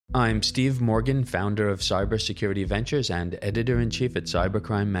I'm Steve Morgan, founder of Cybersecurity Ventures and editor-in-chief at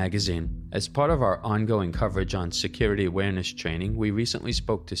Cybercrime Magazine. As part of our ongoing coverage on security awareness training, we recently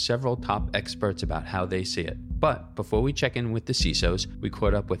spoke to several top experts about how they see it. But before we check in with the CISOs, we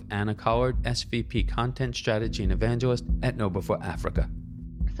caught up with Anna Collard, SVP Content Strategy and Evangelist at Nova for Africa.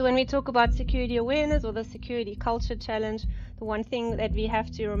 So when we talk about security awareness or the security culture challenge, the one thing that we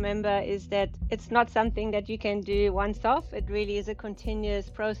have to remember is that it's not something that you can do once off. It really is a continuous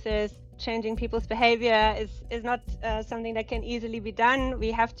process. Changing people's behavior is not something that can easily be done.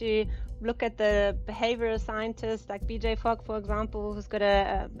 We have to look at the behavioral scientists like BJ Fogg, for example, who's got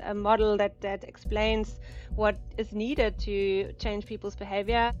a model that explains what is needed to change people's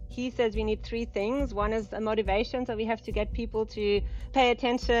behavior. He says we need three things. One is a motivation, so we have to get people to pay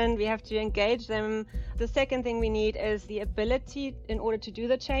attention, we have to engage them. The second thing we need is the ability in order to do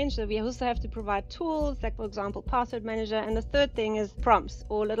the change. So we also have to provide tools, like for example, password manager. And the third thing is prompts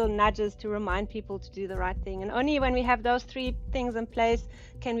or little nudges to remind people to do the right thing. And only when we have those three things in place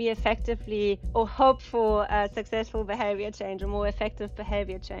can we effectively or hope for a successful behavior change or more effective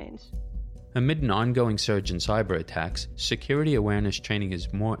behavior change. Amid an ongoing surge in cyber attacks, security awareness training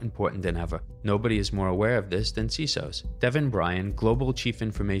is more important than ever. Nobody is more aware of this than CISOs. Devin Bryan, Global Chief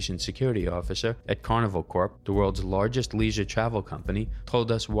Information Security Officer at Carnival Corp, the world's largest leisure travel company, told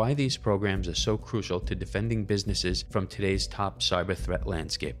us why these programs are so crucial to defending businesses from today's top cyber threat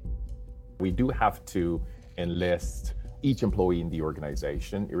landscape. We do have to enlist each employee in the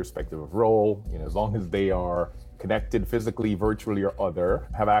organization, irrespective of role, as long as they are connected physically, virtually, or other,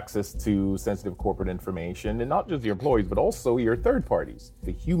 have access to sensitive corporate information, and not just your employees, but also your third parties.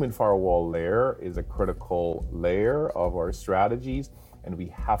 The human firewall layer is a critical layer of our strategies, and we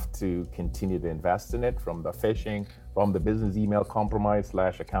have to continue to invest in it, from the phishing, from the business email compromise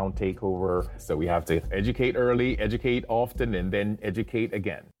 / account takeover. So we have to educate early, educate often, and then educate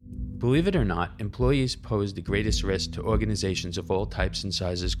again. Believe it or not, employees pose the greatest risk to organizations of all types and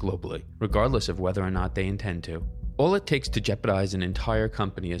sizes globally, regardless of whether or not they intend to. All it takes to jeopardize an entire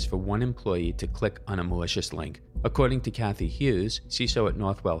company is for one employee to click on a malicious link. According to Kathy Hughes, CISO at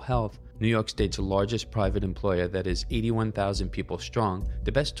Northwell Health, New York State's largest private employer that is 81,000 people strong,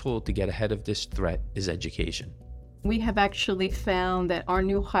 the best tool to get ahead of this threat is education. We have actually found that our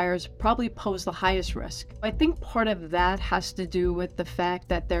new hires probably pose the highest risk. I think part of that has to do with the fact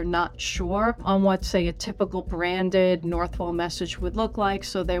that they're not sure on what, say, a typical branded Northwell message would look like,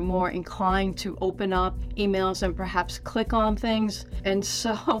 so they're more inclined to open up emails and perhaps click on things. And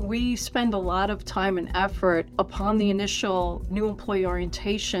so we spend a lot of time and effort upon the initial new employee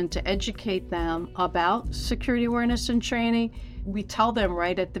orientation to educate them about security awareness and training. We tell them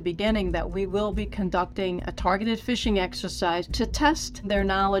right at the beginning that we will be conducting a targeted phishing exercise to test their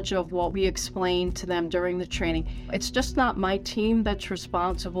knowledge of what we explained to them during the training. It's just not my team that's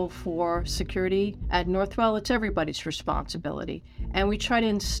responsible for security at Northwell, it's everybody's responsibility. And we try to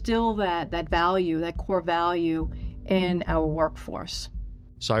instill that value, that core value in our workforce.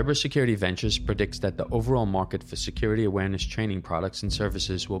 Cybersecurity Ventures predicts that the overall market for security awareness training products and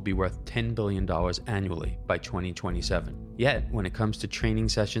services will be worth $10 billion annually by 2027. Yet, when it comes to training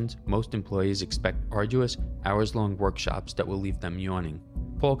sessions, most employees expect arduous, hours-long workshops that will leave them yawning.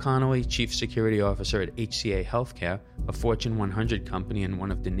 Paul Connolly, Chief Security Officer at HCA Healthcare, a Fortune 100 company and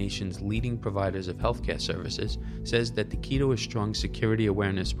one of the nation's leading providers of healthcare services, says that the key to a strong security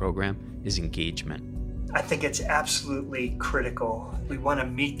awareness program is engagement. I think it's absolutely critical. We want to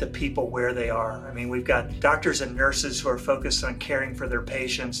meet the people where they are. I mean, we've got doctors and nurses who are focused on caring for their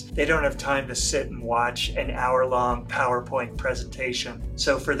patients. They don't have time to sit and watch an hour-long PowerPoint presentation.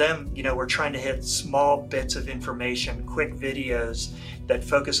 So for them, we're trying to hit small bits of information, quick videos that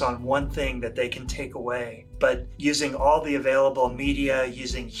focus on one thing that they can take away. But using all the available media,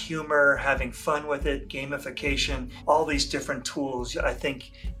 using humor, having fun with it, gamification, all these different tools, I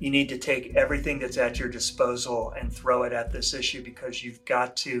think you need to take everything that's at your disposal and throw it at this issue, because you've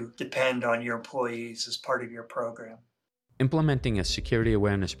got to depend on your employees as part of your program. Implementing a security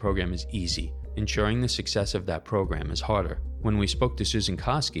awareness program is easy. Ensuring the success of that program is harder. When we spoke to Susan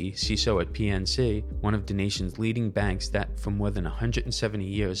Koski, CISO at PNC, one of the nation's leading banks that for more than 170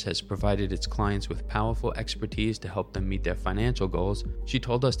 years has provided its clients with powerful expertise to help them meet their financial goals, she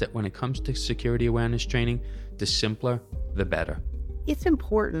told us that when it comes to security awareness training, the simpler, the better. It's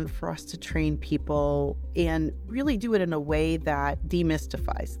important for us to train people and really do it in a way that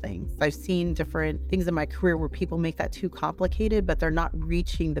demystifies things. I've seen different things in my career where people make that too complicated, but they're not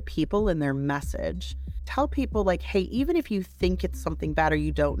reaching the people in their message. Tell people hey, even if you think it's something bad or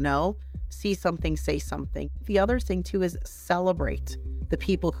you don't know, see something, say something. The other thing too is celebrate the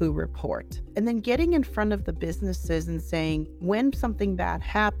people who report. And then getting in front of the businesses and saying, when something bad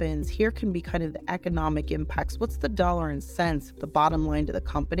happens, here can be kind of the economic impacts. What's the dollar and cents, the bottom line to the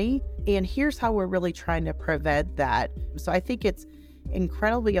company? And here's how we're really trying to prevent that. So I think it's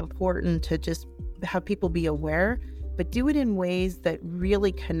incredibly important to just have people be aware, but do it in ways that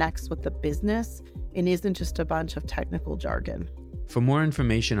really connects with the business and isn't just a bunch of technical jargon. For more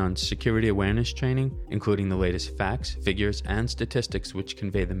information on security awareness training, including the latest facts, figures, and statistics which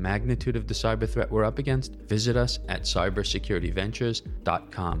convey the magnitude of the cyber threat we're up against, visit us at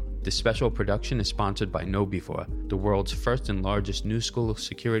cybersecurityventures.com. This special production is sponsored by KnowBe4, the world's first and largest new school of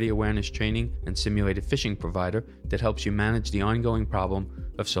security awareness training and simulated phishing provider that helps you manage the ongoing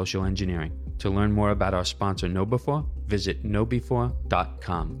problem of social engineering. To learn more about our sponsor KnowBe4, visit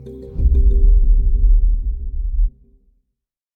knowbe4.com.